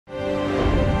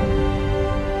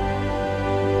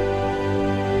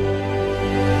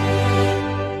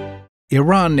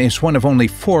Iran is one of only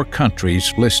 4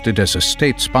 countries listed as a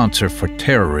state sponsor for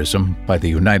terrorism by the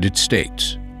United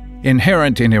States.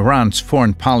 Inherent in Iran's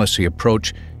foreign policy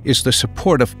approach is the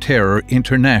support of terror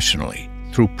internationally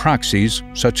through proxies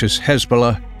such as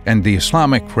Hezbollah and the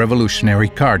Islamic Revolutionary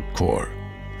Guard Corps,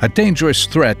 a dangerous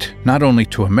threat not only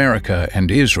to America and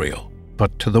Israel,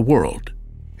 but to the world.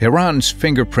 Iran's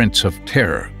fingerprints of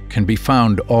terror can be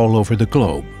found all over the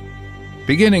globe.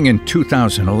 Beginning in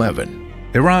 2011,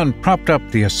 Iran propped up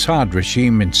the Assad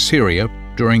regime in Syria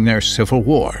during their civil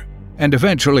war, and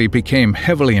eventually became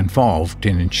heavily involved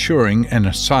in ensuring an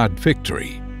Assad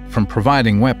victory, from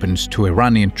providing weapons to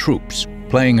Iranian troops,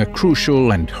 playing a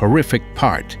crucial and horrific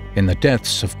part in the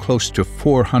deaths of close to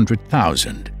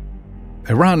 400,000.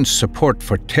 Iran's support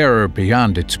for terror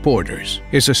beyond its borders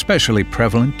is especially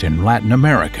prevalent in Latin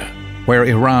America, where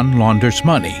Iran launders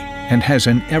money and has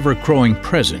an ever-growing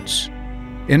presence.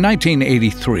 In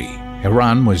 1983,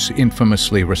 Iran was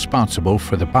infamously responsible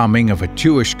for the bombing of a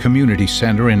Jewish community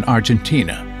center in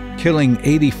Argentina, killing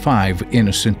 85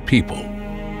 innocent people.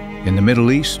 In the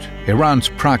Middle East, Iran's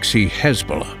proxy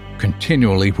Hezbollah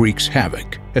continually wreaks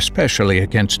havoc, especially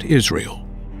against Israel.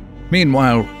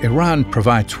 Meanwhile, Iran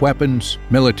provides weapons,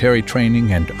 military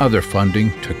training, and other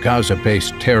funding to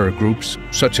Gaza-based terror groups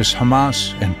such as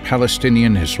Hamas and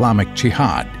Palestinian Islamic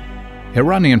Jihad.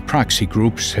 Iranian proxy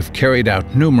groups have carried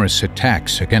out numerous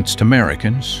attacks against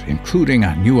Americans, including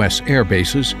on U.S. air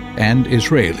bases and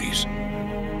Israelis.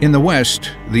 In the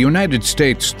West, the United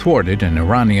States thwarted an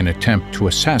Iranian attempt to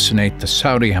assassinate the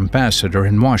Saudi ambassador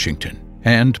in Washington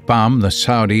and bomb the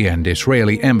Saudi and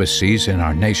Israeli embassies in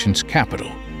our nation's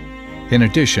capital. In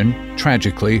addition,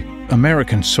 tragically,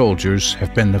 American soldiers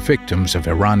have been the victims of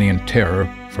Iranian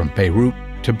terror from Beirut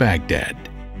to Baghdad.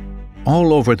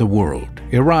 All over the world,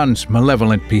 Iran's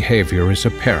malevolent behavior is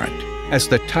apparent as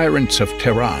the tyrants of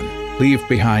Tehran leave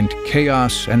behind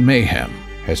chaos and mayhem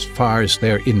as far as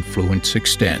their influence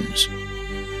extends.